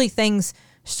 Clearly things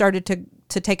started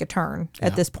to take a turn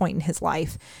at this point in his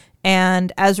life.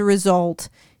 And as a result,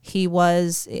 he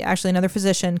was actually, another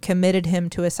physician committed him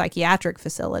to a psychiatric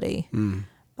facility.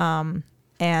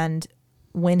 And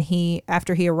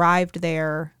after he arrived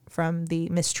there from the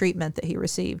mistreatment that he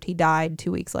received, he died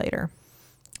 2 weeks later,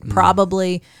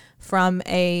 probably from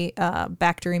a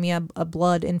bacteremia, a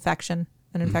blood infection,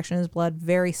 an infection in his blood,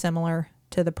 very similar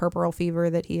to the puerperal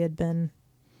fever that he had been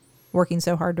working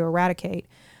so hard to eradicate.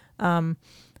 And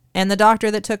the doctor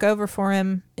that took over for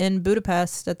him in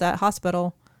Budapest at that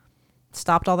hospital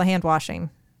stopped all the hand washing,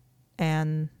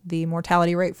 and the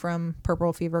mortality rate from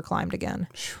puerperal fever climbed again,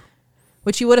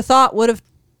 which you would have thought would have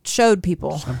showed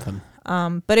people something.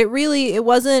 But it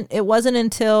wasn't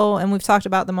until, and we've talked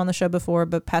about them on the show before,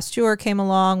 but Pasteur came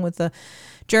along with the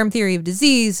germ theory of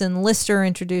disease, and Lister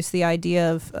introduced the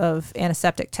idea of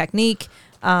antiseptic technique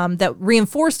that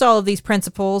reinforced all of these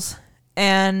principles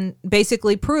and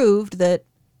basically proved that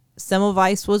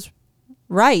Semmelweis was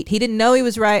right. He didn't know he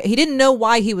was right. He didn't know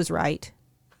why he was right,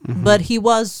 but he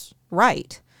was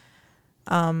right.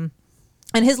 And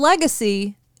his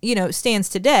legacy, stands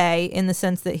today in the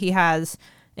sense that he has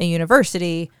a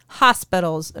university,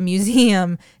 hospitals, a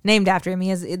museum named after him.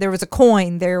 There was a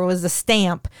coin, there was a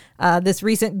stamp, this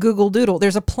recent Google Doodle.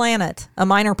 There's a planet, a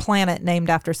minor planet named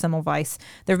after Semmelweis.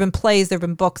 There have been plays, there have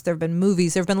been books, there have been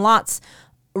movies, there have been lots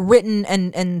written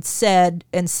and said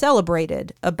and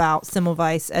celebrated about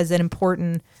Semmelweis as an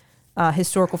important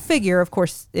historical figure. Of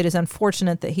course, it is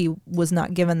unfortunate that he was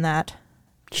not given that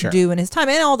due in his time,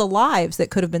 and all the lives that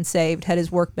could have been saved had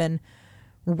his work been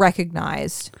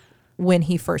recognized when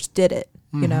he first did it.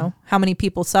 How many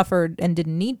people suffered and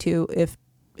didn't need to if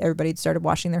everybody had started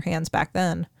washing their hands back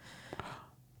then.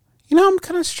 I'm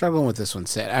kind of struggling with this one,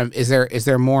 Sid. Is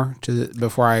there more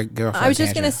before I go off? I was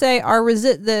just going to say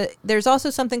there's also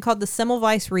something called the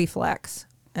Semmelweis reflex,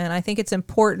 and I think it's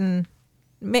important,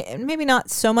 maybe not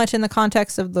so much in the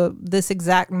context of this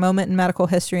exact moment in medical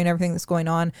history and everything that's going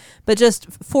on, but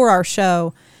just for our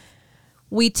show,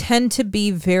 we tend to be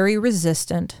very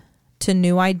resistant to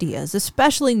new ideas,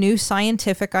 especially new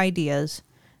scientific ideas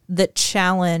that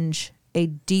challenge a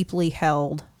deeply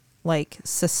held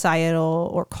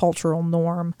societal or cultural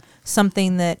norm,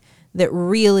 something that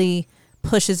really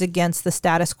pushes against the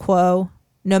status quo,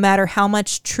 no matter how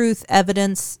much truth,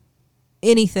 evidence,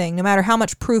 anything, no matter how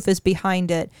much proof is behind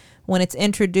it. When it's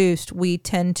introduced, we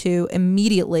tend to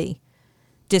immediately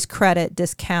discredit,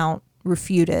 discount,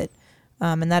 refute it,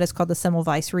 and that is called the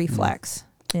Semmelweis reflex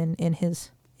in his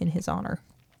honor.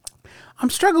 I'm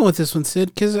struggling with this one,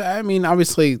 Sid, because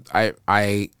obviously I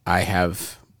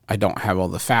don't have all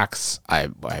the facts. I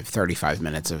have 35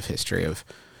 minutes of history of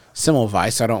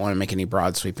Semmelweis, so I don't want to make any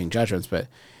broad sweeping judgments, but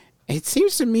it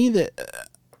seems to me that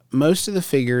most of the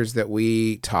figures that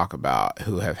we talk about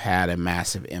who have had a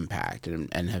massive impact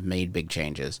and have made big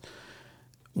changes,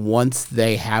 once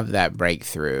they have that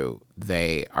breakthrough,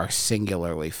 they are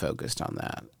singularly focused on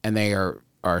that. And they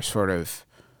are sort of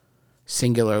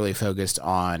singularly focused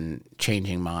on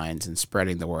changing minds and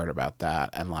spreading the word about that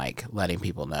and like letting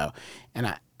people know.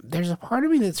 And there's a part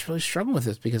of me that's really struggling with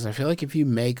this because I feel like if you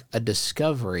make a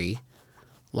discovery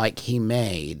like he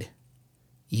made,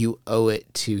 you owe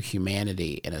it to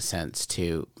humanity in a sense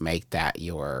to make that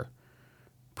your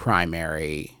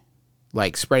primary,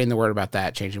 like spreading the word about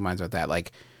that, changing minds about that.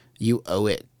 Like you owe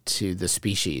it to the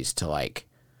species to like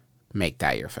make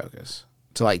that your focus,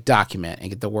 to like document and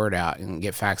get the word out and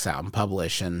get facts out and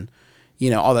publish and, you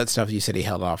know, all that stuff you said he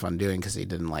held off on doing because he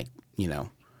didn't like, you know,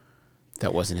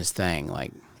 that wasn't his thing.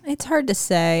 Like, it's hard to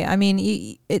say. I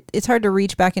mean, it's hard to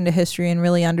reach back into history and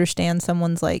really understand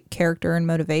someone's like character and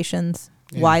motivations,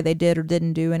 why they did or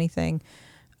didn't do anything.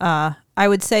 I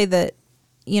would say that,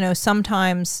 you know,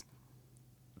 sometimes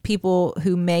people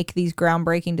who make these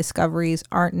groundbreaking discoveries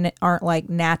aren't like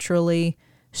naturally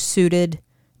suited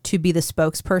to be the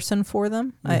spokesperson for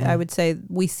them. I would say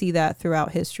we see that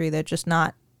throughout history. They're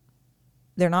not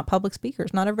public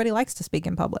speakers. Not everybody likes to speak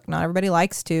in public. Not everybody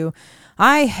likes to.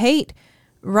 I hate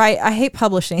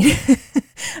publishing.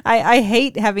 I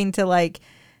hate having to like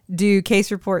do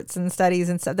case reports and studies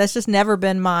and stuff. That's just never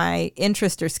been my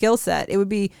interest or skill set.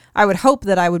 I would hope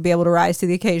that I would be able to rise to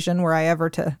the occasion were I ever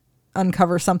to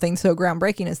uncover something so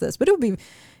groundbreaking as this, but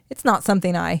it's not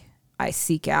something I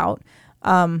seek out.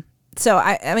 So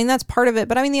I mean, that's part of it.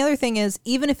 But I mean, the other thing is,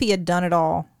 even if he had done it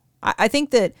all, I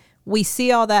think that we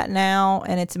see all that now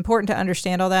and it's important to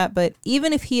understand all that. But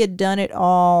even if he had done it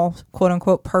all, quote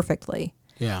unquote, perfectly,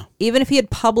 even if he had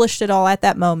published it all at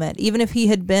that moment, even if he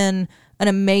had been an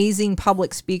amazing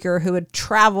public speaker who had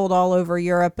traveled all over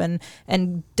Europe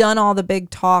and done all the big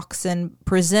talks and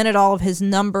presented all of his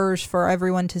numbers for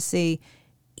everyone to see,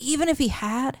 even if he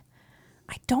had,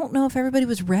 I don't know if everybody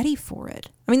was ready for it.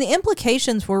 I mean, the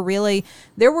implications were really,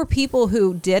 there were people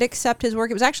who did accept his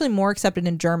work. It was actually more accepted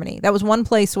in Germany. That was one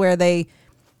place where they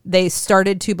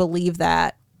started to believe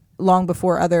that long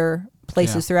before other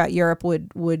places throughout Europe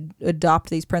would adopt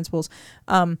these principles.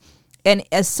 And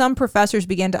as some professors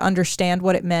began to understand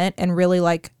what it meant and really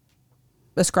like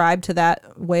ascribe to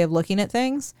that way of looking at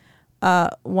things,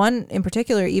 one in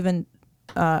particular even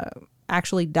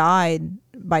actually died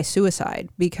by suicide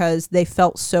because they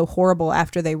felt so horrible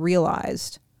after they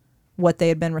realized what they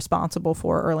had been responsible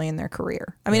for early in their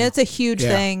career. I mean, it's a huge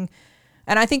thing.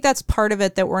 And I think that's part of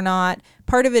it that we're not,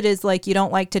 part of it is like, you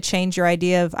don't like to change your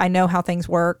idea of, I know how things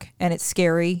work and it's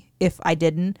scary if I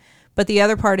didn't. But the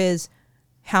other part is,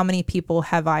 how many people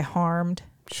have I harmed?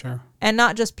 Sure. And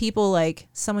not just people like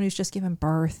someone who's just given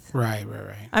birth. Right.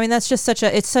 I mean, that's just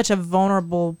it's such a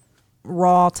vulnerable,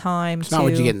 raw time. It's not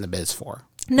what you get in the biz for.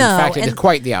 No. In fact, it's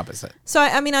quite the opposite. So,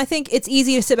 I mean, I think it's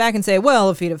easy to sit back and say, well,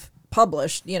 if he'd have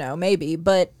published, you know, maybe,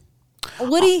 but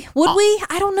would we?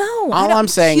 I don't know. All I'm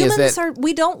saying is that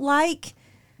we don't like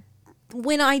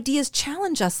when ideas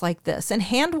challenge us like this, and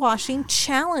hand washing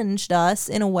challenged us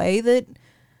in a way that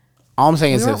all I'm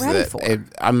saying is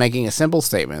I'm making a simple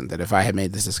statement that if I had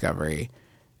made this discovery,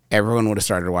 everyone would have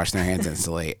started washing their hands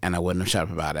instantly, and I wouldn't have shut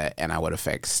up about it, and I would have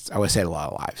saved a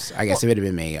lot of lives. I guess if it had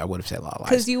been me, I would have saved a lot of lives.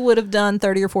 Because you would have done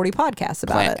 30 or 40 podcasts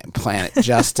about it. Planet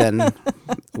Justin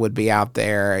would be out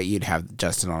there. You'd have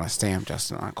Justin on a stamp,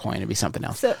 Justin on a coin. It'd be something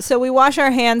else. So we wash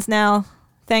our hands now.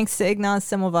 Thanks to Ignaz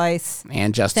Semmelweis.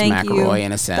 And Justin McElroy,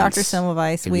 in a sense. Dr.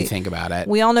 Semmelweis. If you think about it.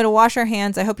 We all know to wash our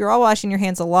hands. I hope you're all washing your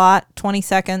hands a lot. 20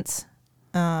 seconds.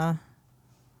 Do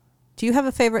you have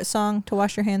a favorite song to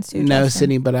wash your hands to? No, Justin?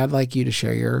 Sydney, but I'd like you to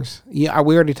share yours. Yeah,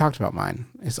 we already talked about mine.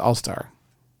 It's All Star.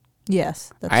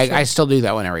 Yes, that's true. I still do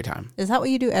that one every time. Is that what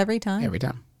you do every time? Every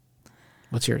time.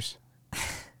 What's yours?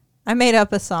 I made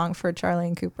up a song for Charlie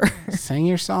and Cooper. Sing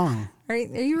your song. Are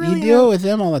you really? You deal with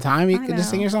them all the time. You can just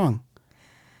sing your song.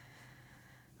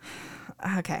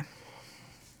 Okay.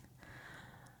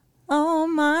 Oh,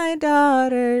 my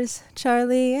daughters,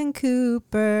 Charlie and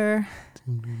Cooper,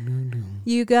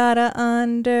 you gotta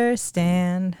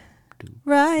understand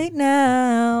right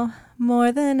now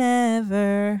more than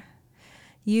ever.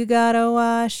 You gotta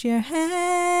wash your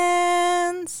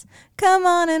hands. Come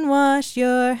on and wash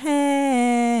your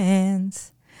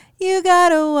hands. You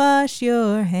gotta wash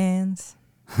your hands.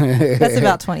 That's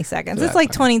about 20 seconds. It's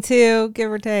like 22,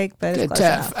 give or take, but it's close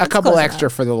enough. A couple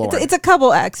extra for the Lord. It's a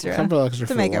couple extra.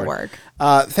 To make it work.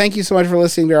 Thank you so much for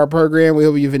listening to our program. We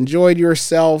hope you've enjoyed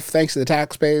yourself. Thanks to the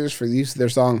taxpayers for the use of their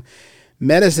song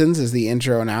Medicines as the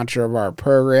intro and outro of our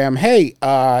program. Hey,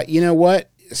 you know what?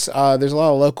 there's a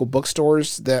lot of local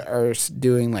bookstores that are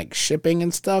doing like shipping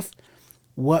and stuff.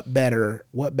 What better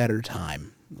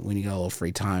time when you got a little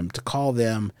free time to call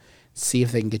them, see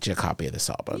if they can get you a copy of the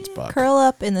Sawbones book. Curl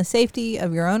up in the safety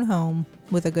of your own home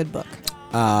with a good book.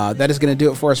 That is going to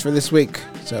do it for us for this week.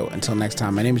 So until next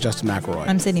time, my name is Justin McElroy.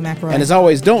 I'm Sydney McElroy. And as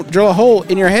always, don't drill a hole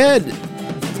in your head.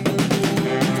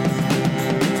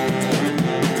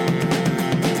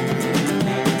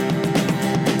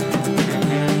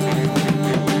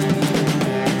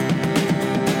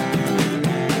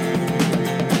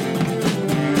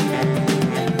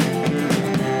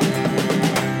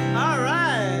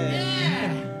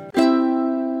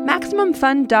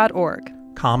 MaximumFun.org.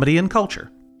 Comedy and culture.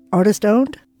 Artist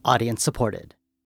owned. Audience supported.